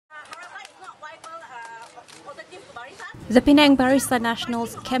The Penang Barisan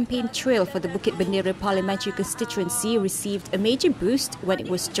Nasional's campaign trail for the Bukit Bendera Parliamentary constituency received a major boost when it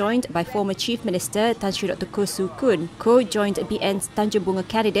was joined by former Chief Minister Tan Sri Dr. Koh Tsu Koon. Koh joined BN's Tanjung Bunga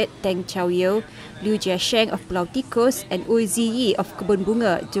candidate Teng Chow Yeo, Liu Jia Sheng of Pulau Tikus and Ui Ziyi of Kebun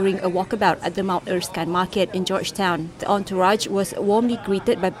Bunga during a walkabout at the Mount Erskine Market in Georgetown. The entourage was warmly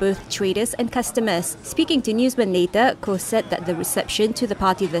greeted by both traders and customers. Speaking to newsmen later, Koh said that the reception to the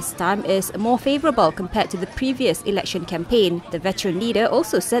party this time is more favourable compared to the previous election campaign. The veteran leader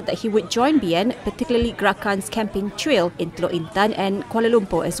also said that he would join BN, particularly Gerakan's campaign trail in Teluk Intan and Kuala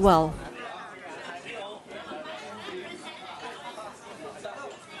Lumpur as well.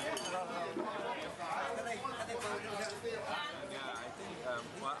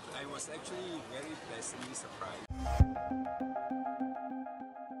 I was actually very pleasantly surprised.